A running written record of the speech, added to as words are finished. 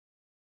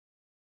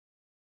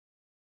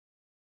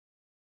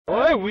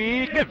Oh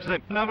oui,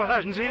 non,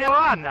 je ne sais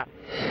pas.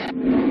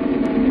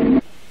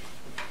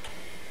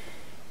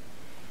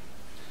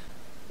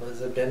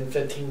 Has it been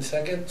 15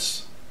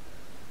 seconds?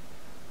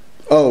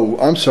 Oh,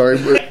 I'm sorry.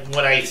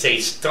 When I say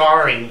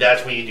starring,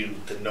 that's when you do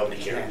the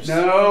nobody cares.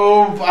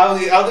 No,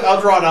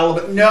 I'll draw it a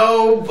little bit.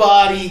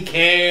 Nobody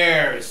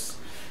cares.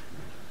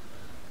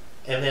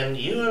 And then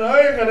you and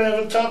I are going to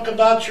have a talk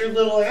about your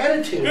little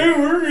attitude.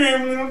 We're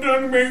going to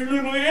talk about your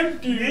little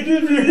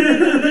attitude.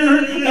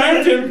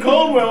 I'm Tim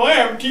Caldwell. I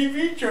have a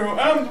TV show.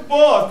 I'm the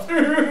boss.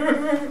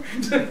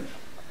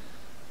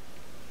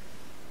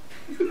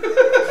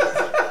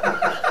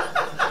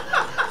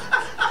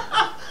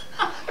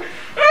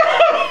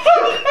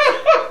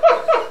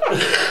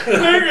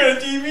 I got a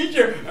TV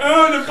show.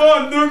 Oh, the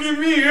boss, look at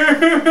me.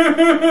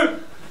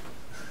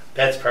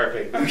 That's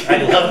perfect.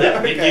 I love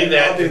that. We do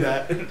that. I'll do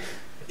that. I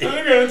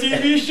got a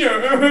TV show.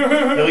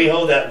 And we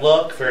hold that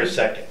look for a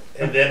second.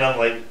 And then I'm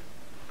like,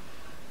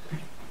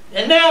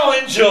 and now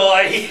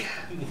enjoy.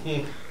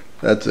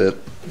 That's it.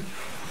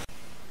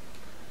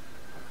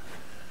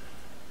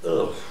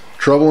 Ugh.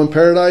 Trouble in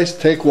Paradise,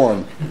 take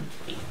one.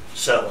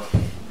 So,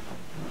 I'm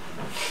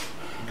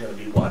going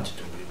to be watching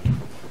the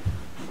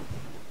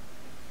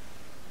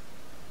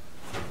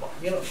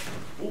movie.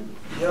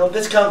 You know,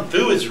 this Kung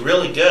Fu is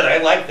really good. I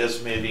like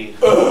this movie.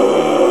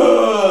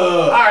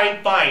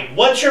 Alright, fine.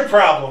 What's your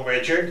problem,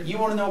 Richard? You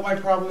want to know what my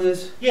problem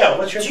is? Yeah,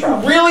 what's your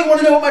problem? Do you really want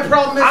to know what my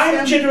problem is?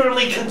 I'm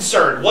genuinely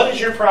concerned. What is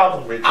your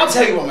problem, Richard? I'll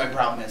tell you what my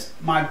problem is.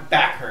 My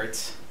back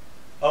hurts.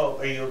 Oh,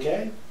 are you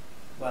okay?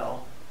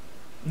 Well,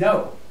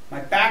 no. My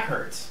back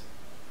hurts.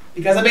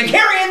 Because I've been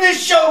carrying this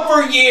show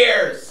for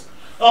years!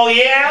 Oh,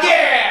 yeah?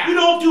 Yeah! You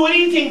don't do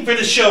anything for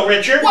the show,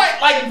 Richard.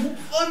 What? Like,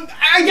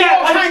 I do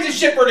all kinds of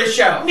shit for the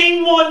show.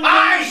 Name one.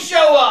 I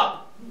show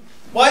up!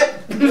 What?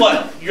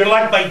 What? You're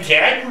like my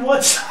dad?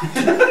 What's...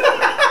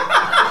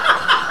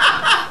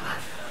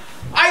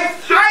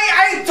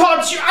 I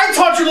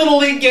taught you Little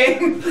League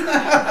game.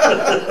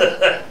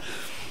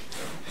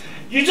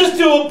 You just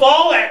threw a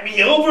ball at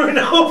me over and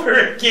over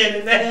again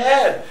in the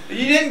head.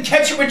 You didn't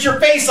catch it with your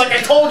face like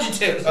I told you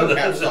to.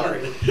 Okay, I'm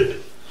sorry.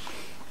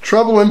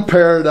 Trouble in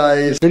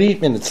Paradise.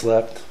 38 minutes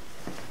left.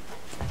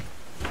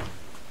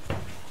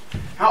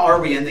 How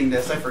are we ending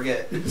this? I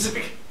forget.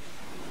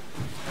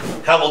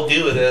 How we'll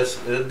do with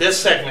this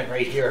segment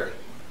right here.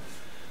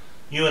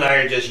 You and I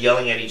are just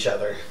yelling at each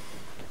other.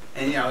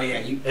 And yeah,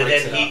 you And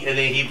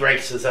then he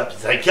breaks us up.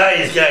 It's like,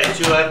 guys,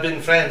 you have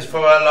been friends for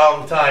a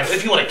long time.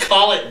 If you want to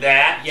call it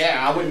that.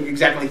 Yeah, I wouldn't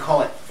exactly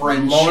call it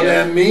friendship. More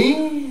than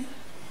me?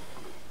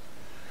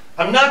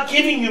 I'm not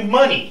giving you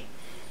money.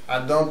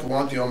 I don't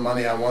want your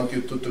money. I want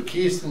you to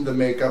kiss in the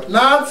makeup.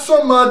 Not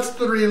so much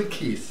the real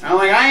kiss. I'm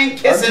like, I ain't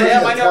kissing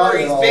him. I know where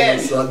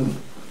he's been.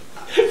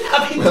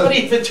 That'd be funny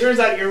if it turns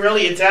out you're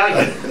really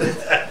Italian.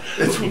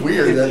 It's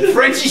weird. That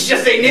Frenchie's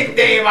just a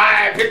nickname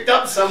I picked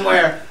up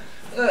somewhere.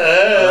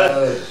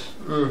 Said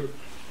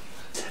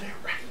it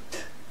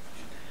right.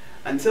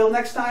 Until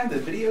next time, the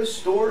video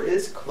store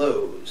is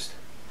closed.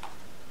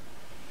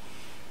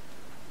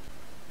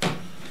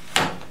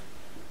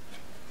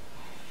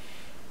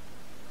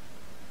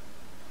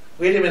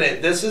 Wait a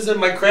minute, this isn't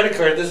my credit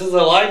card, this is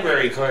a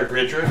library card,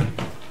 Richard.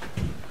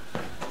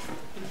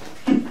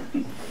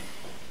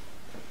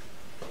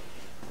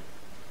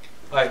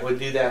 Alright, we'll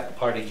do that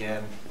part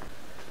again.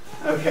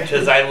 Okay.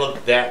 Because I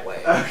look that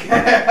way.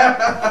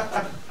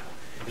 Okay.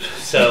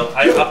 So,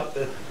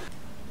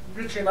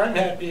 Richard, I'm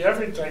happy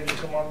every time you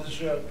come on the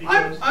show.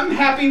 I'm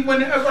happy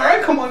whenever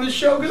I come on the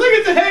show because I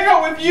get to hang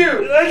out with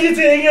you. I get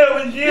to hang out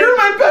with you. You're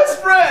my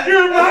best friend.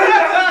 You're my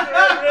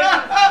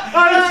best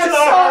friend. I'm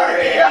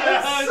sorry.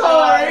 I'm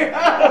sorry.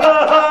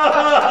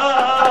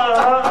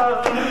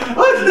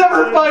 Let's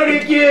never fight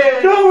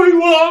again. No, we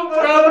won't,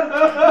 brother.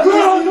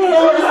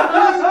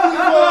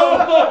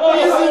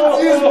 Isn't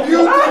this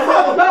beautiful?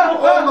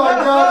 Oh my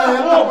God, I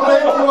have to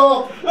break you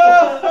up. I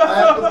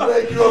have to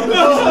break you up.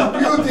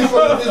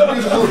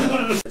 This is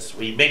beautiful.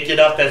 We make it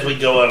up as we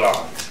go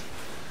along.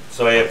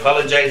 So I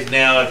apologize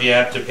now if you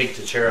have to pick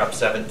the chair up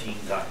 17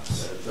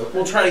 times.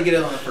 We'll try to get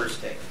it on the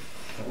first take.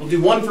 We'll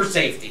do one for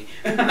safety.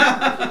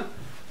 We'll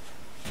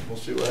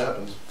see what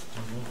happens.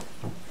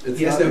 It's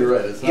He has not, no- you're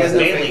right. It's he not has no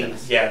that- Mainly,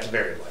 fakeness. yeah, it's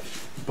very light.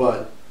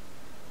 but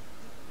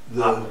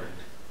the Awkward.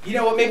 You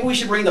know what? Maybe we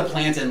should bring the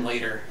plant in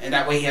later, and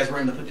that way he has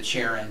room to put the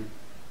chair in.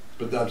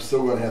 but I'm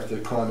still going to have to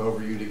climb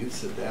over you to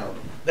sit down.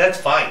 That's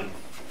fine.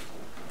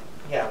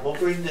 Yeah, we'll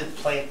bring the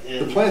plant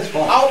in. The plant's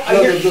fine. Oh, I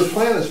No, hear- the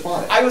plant is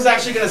fine. I was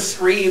actually gonna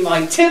scream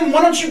like, Tim,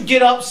 why don't you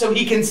get up so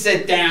he can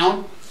sit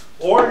down?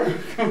 Or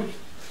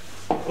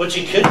what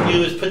you could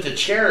do is put the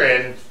chair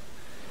in,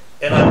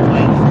 and I'm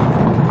like,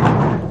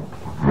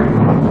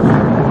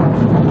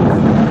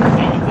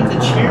 and you put the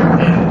chair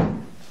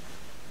in.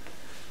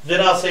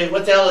 Then I'll say,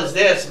 "What the hell is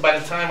this?" And by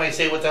the time I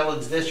say, "What the hell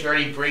is this?" you're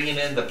already bringing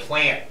in the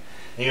plant,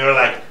 and you're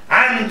like,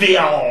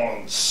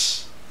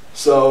 "Ambiance."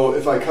 So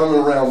if I come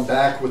around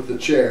back with the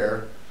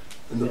chair,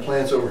 and the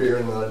plant's over here,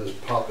 and then I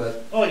just pop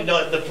that. Oh, you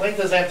know, the plant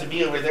doesn't have to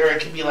be over there.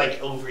 It can be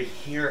like over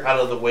here, out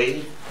of the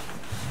way.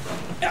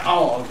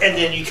 Oh. And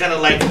then you kind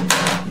of like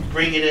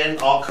bring it in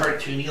all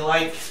cartoony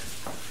like.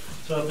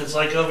 So if it's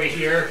like over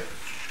here,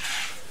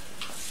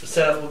 the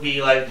setup would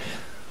be like,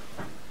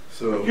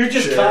 So you're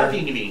just chair.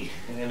 copying me.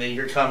 And then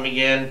you're coming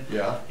in,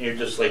 Yeah. and you're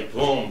just like,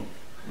 boom.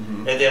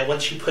 Mm-hmm. And then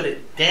once you put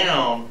it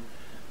down,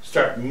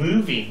 start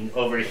moving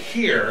over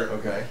here.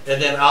 Okay.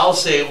 And then I'll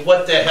say,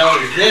 what the hell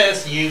is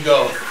this? And you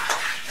go,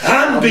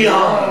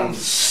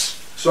 ambiance.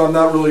 So I'm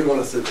not really going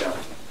to sit down.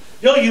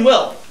 No, you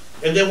will.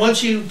 And then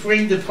once you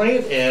bring the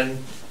plant in,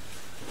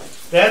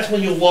 that's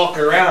when you walk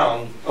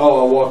around.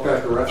 Oh, I'll walk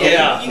back around.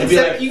 Yeah. You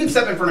can, you can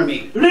step in front of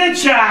me.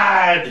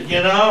 Richard,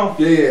 you know?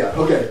 Yeah.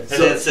 Okay. So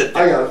then sit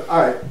there. I got it.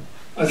 All right.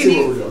 I see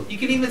what we're doing. You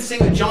can even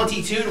sing a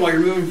jaunty tune while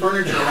you're moving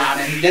furniture around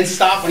and then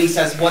stop when he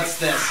says, "What's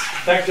this?" In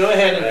fact, go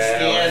ahead and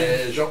stand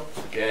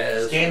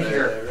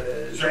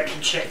here. So I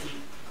can check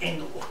the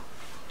angle.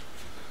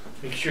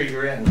 Make sure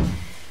you're in.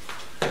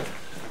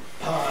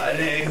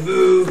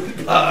 Parlez-vous,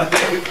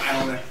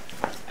 parlez-vous.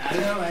 I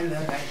don't know. I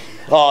know.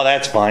 Oh,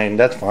 that's fine.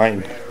 That's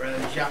fine.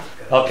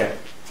 Okay.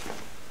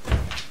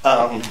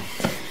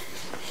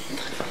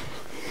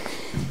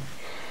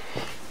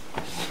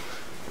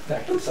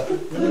 Back this up a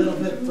little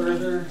bit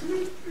further.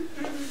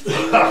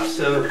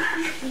 So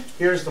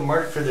here's the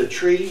mark for the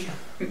tree.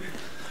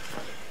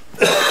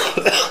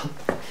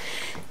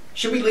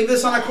 Should we leave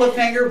this on a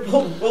cliffhanger?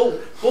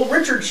 Will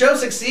Richard's show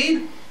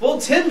succeed? Will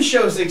Tim's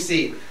show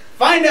succeed?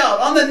 Find out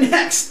on the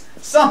next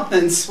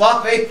Something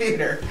Suave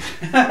Theater.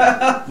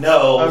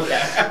 No.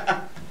 Okay.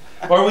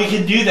 Or we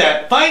can do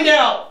that. Find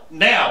out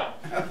now.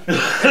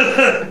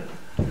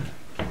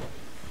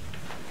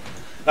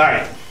 All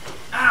right.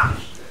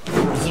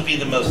 This will be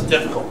the most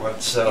difficult one.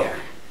 So. Yeah.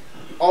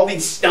 All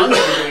these stunts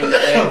we're doing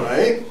today. All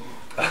right.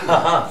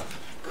 Uh-huh.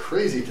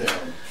 Crazy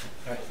town.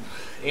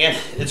 And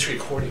it's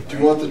recording. Do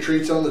you want the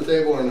treats on the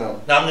table or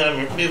no? Now I'm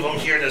going to move them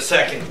here in a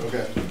second.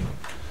 Okay.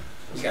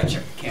 You gotta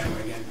check the camera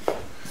again.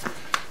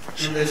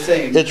 And they're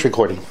saying, It's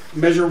recording.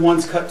 measure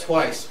once, cut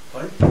twice.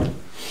 What?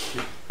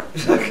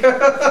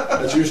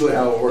 That's usually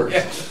how it works.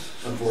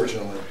 Yeah.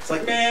 Unfortunately. It's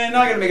like, man,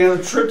 now I gotta make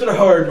another trip to the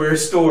hardware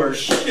store.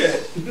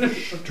 Shit.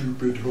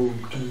 Stupid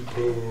Home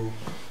Depot.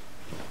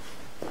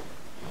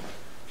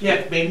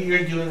 Yeah, maybe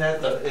you're doing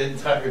that the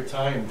entire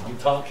time I'm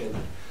talking.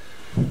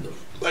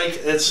 Like,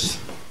 it's,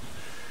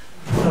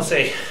 I'll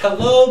say,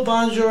 hello,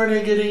 bonjour,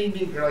 and good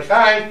evening. You're like,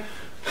 hi.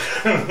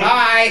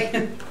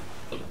 Hi.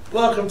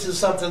 Welcome to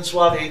Something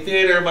Suave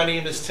Theater. My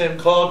name is Tim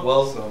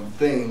Caldwell.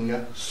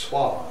 Something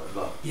suave.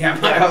 Yeah,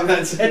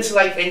 that's It's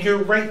like, and you're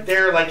right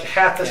there like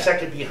half a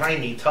second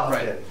behind me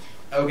talking. Right.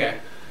 Okay.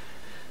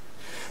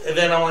 And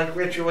then I'm like,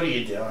 Richard, what are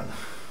you doing?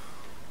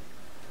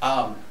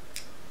 I'm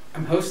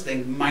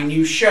hosting my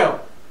new show.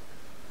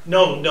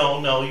 No,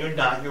 you're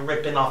not. You're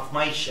ripping off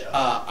my show.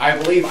 I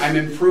believe I'm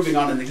improving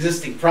on an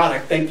existing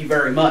product. Thank you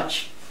very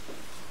much.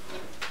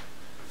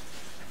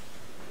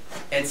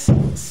 It's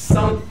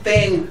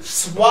Something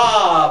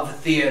Suave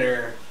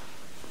Theater.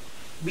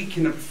 We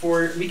can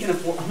afford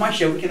on my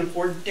show, we can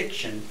afford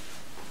diction.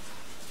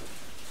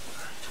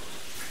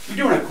 You're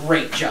doing a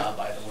great job,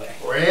 by the way.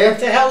 What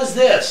the hell is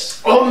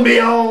this?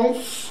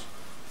 Ambiance.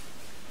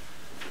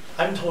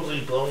 I'm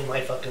totally blowing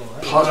my fucking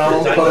mind. Put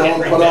on, I put on,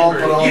 can't put on,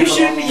 remember.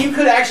 put on. You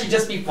could actually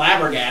just be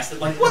flabbergasted.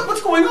 Like,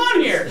 what's going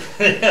on here?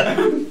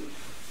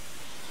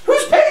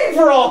 Who's paying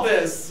for all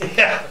this?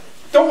 Yeah.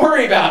 Don't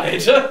worry about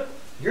it.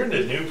 You're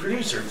the new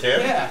producer, Tim.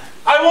 Yeah.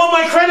 I want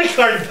my credit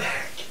card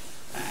back.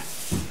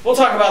 We'll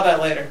talk about that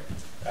later.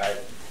 Alright.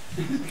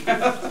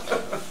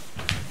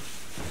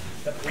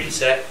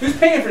 Reset. Who's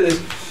paying for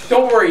this?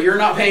 Don't worry, you're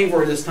not paying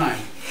for it this time.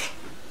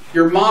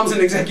 Your mom's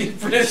an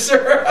executive producer.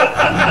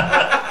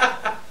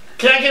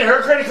 Can I get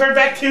her credit card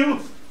back too?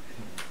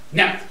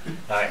 No.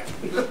 Alright.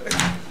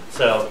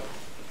 So,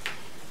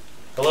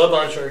 hello,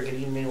 bonjour, good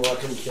evening,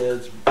 welcome,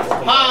 kids.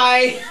 Welcome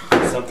Hi.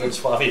 back to Something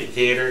Suave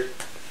Theater.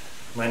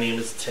 My name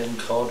is Tim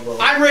Caldwell.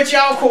 I'm Rich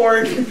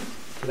Alcorn.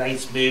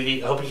 Tonight's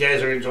movie, I hope you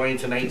guys are enjoying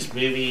tonight's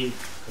movie,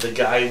 The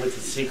Guy with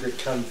the Secret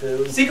Kung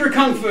Fu. Secret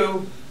Kung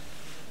Fu.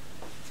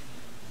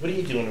 What are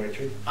you doing,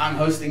 Richard? I'm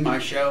hosting my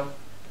show.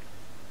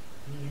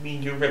 You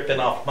mean you're ripping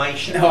off my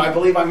show? No, I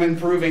believe I'm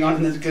improving on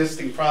an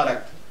existing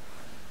product.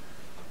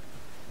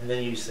 And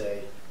then you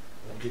say,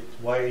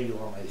 why are you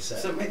on my set?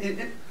 So,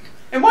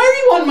 and why are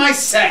you on my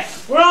set?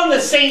 We're on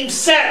the same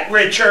set,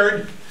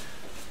 Richard!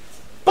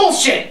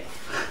 Bullshit!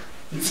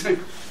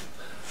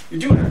 You're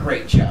doing a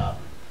great job.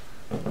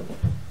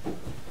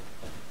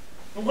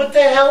 What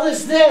the hell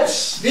is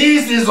this?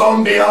 This is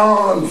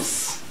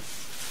ambiance.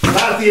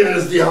 That here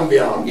is the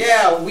ambiance.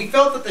 Yeah, we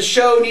felt that the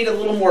show needed a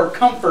little more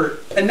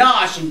comfort,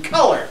 panache, and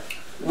color.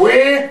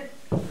 Where?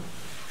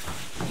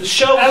 The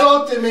show.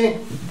 Hello, Timmy.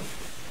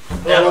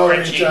 Hello,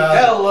 Richie. Richard.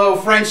 Hello,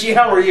 Frenchie.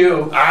 How are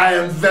you? I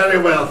am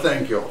very well,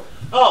 thank you.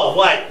 Oh,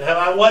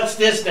 what? What's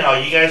this now?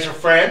 You guys are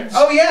friends?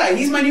 Oh yeah,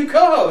 he's my new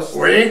co-host.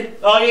 Oui?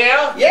 Oh,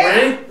 yeah?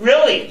 Yeah.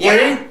 Really?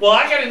 Yeah. Well,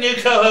 I got a new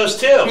co-host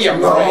too. Yeah,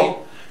 No. right.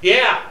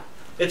 Yeah.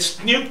 It's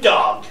Snoop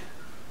Dogg.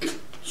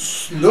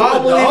 Snoop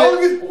I'll Dogg?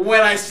 believe it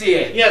when I see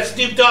it. Yeah,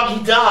 Snoop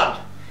Doggy Dogg.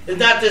 It's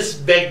not this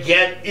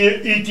baguette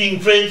eating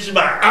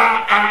Frenchman.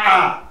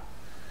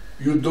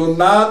 You do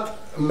not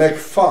make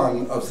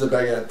fun of the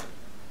baguette.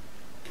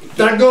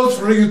 That goes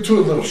for you too,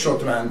 little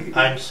short man.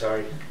 I'm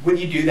sorry. When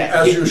you do that,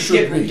 As you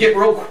should be.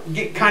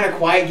 Get kind of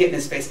quiet, get in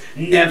his face.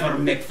 Never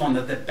make fun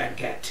of the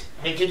baguette.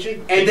 Hey, get your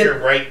And finger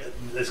then- right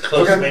as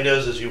close Okay. to my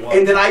nose as you want.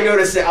 And then I go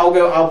to say,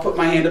 I'll put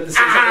my hand up to say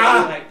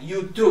something like,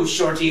 you too,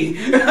 shorty.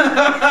 In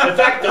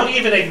fact, don't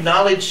even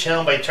acknowledge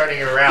him by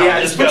turning around.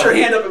 Yeah, just put go, your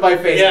hand up in my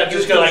face. Yeah, You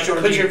just too, go like,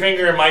 shorty. put your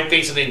finger in my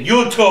face and then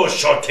you too,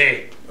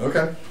 shorty.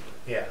 Okay.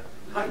 Yeah.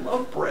 I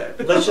love bread.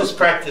 Let's just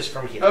practice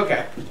from here.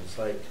 Okay. It's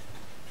like,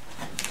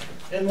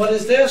 and what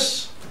is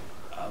this?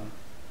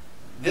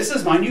 This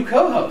is my new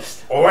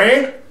co-host.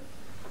 Oui?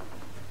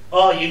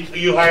 Oh,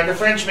 you hired a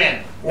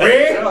Frenchman. Oui?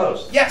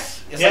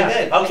 Yes, I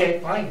did. Okay,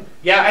 fine.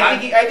 Yeah,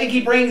 I think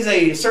he brings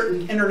a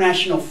certain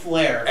international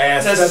flair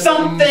A to certain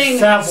something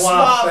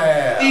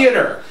savoir-faire. suave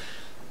theater.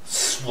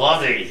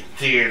 Suave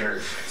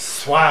theater.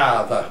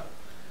 Suave.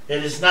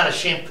 It is not a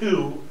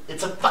shampoo.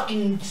 It's a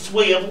fucking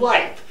way of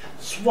life.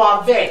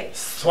 Suave.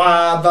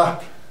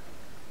 Suave.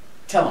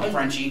 Tell him,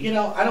 Frenchie. You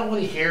know, I don't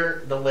want to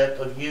hear the lip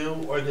of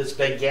you or this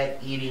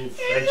baguette eating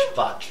French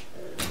fuck.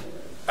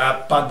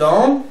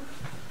 Pardon?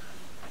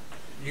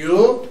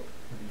 You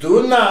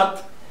do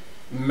not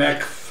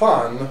make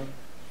fun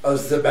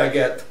of the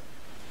baguette.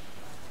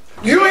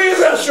 You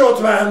either,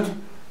 short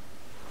man.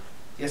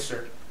 Yes,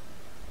 sir.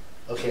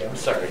 Okay, I'm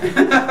sorry.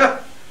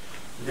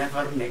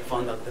 Never make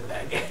fun of the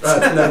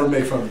baguette. Never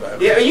make fun of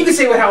that. Yeah, you can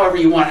say it however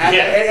you want.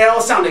 Yeah. It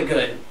all sounded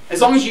good. As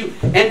long as you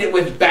end it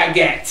with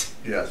baguette.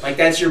 Yes. Like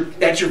that's your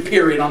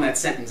period on that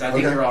sentence. I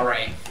think Okay. you're all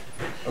right.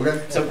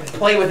 Okay. So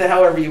play with it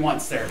however you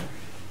want, sir.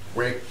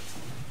 Wait.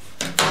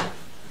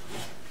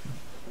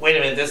 Wait a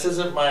minute, this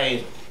isn't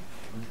my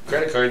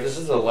credit card. This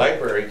is a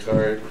library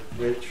card,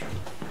 Rich.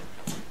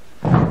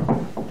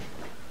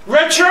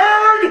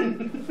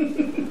 Richard!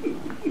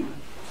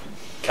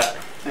 Cut.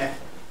 Yeah.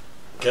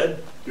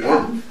 Good.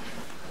 Yeah.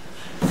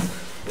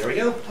 There we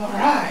go. All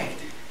right.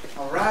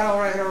 All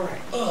right.